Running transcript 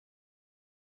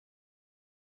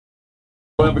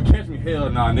Ever catch me? Hell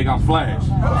nah, nigga, I'm Flash.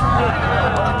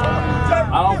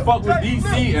 I don't fuck with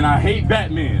DC and I hate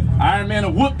Batman. Iron Man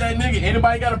will whoop that nigga.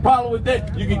 Anybody got a problem with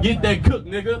that? You can get that cooked,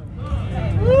 nigga.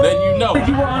 Letting you know.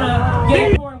 You were on a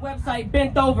gay porn website,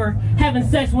 bent over, having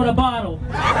sex with a bottle. Look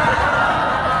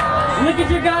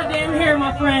at your goddamn hair,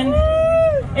 my friend.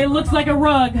 It looks like a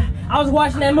rug. I was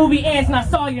watching that movie Ants and I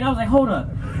saw you and I was like, hold up.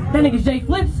 That nigga's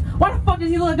JFLIPZ? Why the fuck does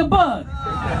he look like a bug?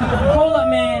 Hold up,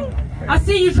 man. I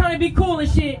see you trying to be cool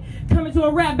and shit, coming to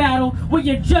a rap battle with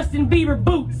your Justin Bieber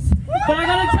boots. But I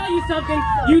gotta tell you something,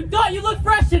 you thought you looked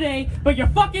fresh today, but your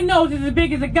fucking nose is as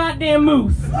big as a goddamn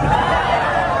moose.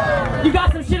 You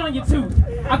got some shit on your tooth.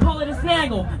 I call it a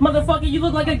snaggle. Motherfucker, you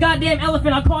look like a goddamn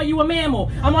elephant. I call you a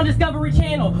mammal. I'm on Discovery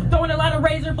Channel, throwing a lot of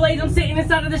razor blades. I'm sitting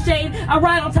inside of the shade. I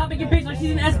ride on top of your bitch like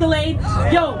she's an Escalade.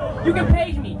 Yo, you can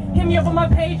page me. Hit me up on my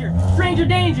pager. Stranger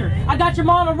danger. I got your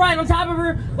mama right on top of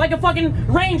her like a fucking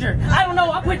ranger. I don't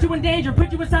know, I put you in danger. Put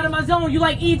you inside of my zone. You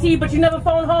like E.T., but you never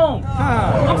phone home.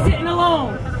 I'm sitting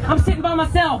alone. I'm sitting by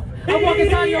myself. I walk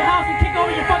inside your house and kick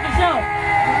over your fucking shelf.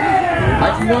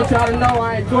 I just want y'all to know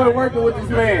I enjoy working with this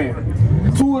man.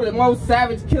 2 of the most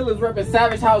savage killers repping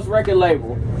Savage House record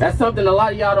label. That's something a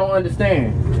lot of y'all don't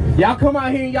understand. Y'all come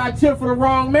out here and y'all chill for the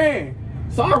wrong man.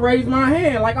 So I raise my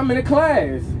hand like I'm in a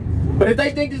class. But if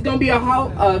they think it's gonna be a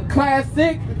class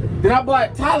sick, then I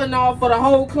bought Tylenol for the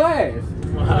whole class.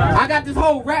 I got this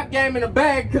whole rap game in a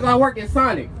bag because I work at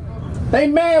Sonic. They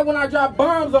mad when I drop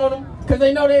bombs on them because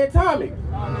they know they're atomic.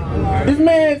 This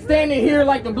man standing here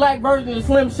like the black version of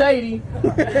Slim Shady,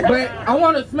 but I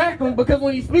want to smack him because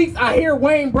when he speaks, I hear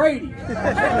Wayne Brady.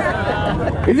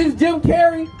 Is this Jim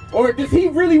Carrey, or does he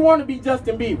really want to be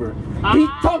Justin Bieber? He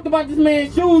talked about this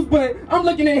man's shoes, but I'm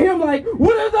looking at him like,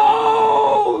 what are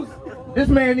those? This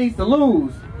man needs to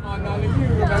lose.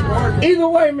 Either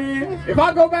way, man, if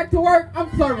I go back to work, I'm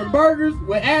serving burgers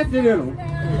with acid in them.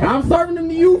 And I'm serving them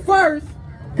to you first,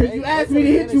 because you asked me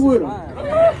to hit you with them.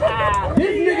 This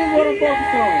nigga's what I'm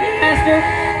focused on. Master,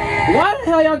 why the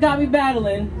hell y'all got me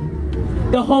battling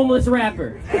the homeless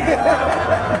rapper?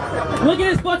 Look at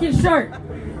his fucking shirt.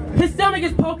 His stomach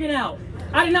is poking out.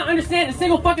 I did not understand a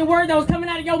single fucking word that was coming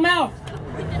out of your mouth.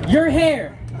 Your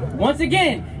hair, once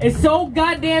again, is so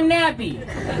goddamn nappy.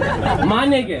 My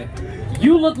nigga,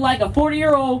 you look like a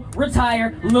 40-year-old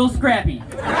retired Lil Scrappy.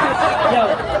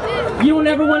 Yo, you will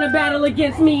never want to battle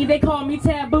against me. They call me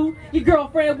taboo. Your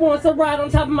girlfriend wants to ride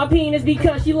on top of my penis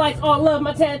because she likes all of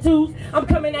my tattoos. I'm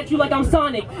coming at you like I'm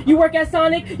Sonic. You work at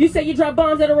Sonic? You say you drop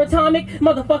bombs that are atomic?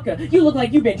 Motherfucker, you look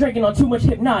like you've been drinking on too much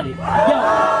Hypnotic. Yo,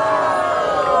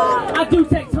 I do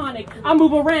tectonic. I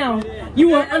move around.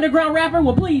 You an underground rapper?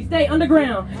 Well, please stay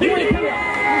underground. You ain't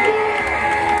coming.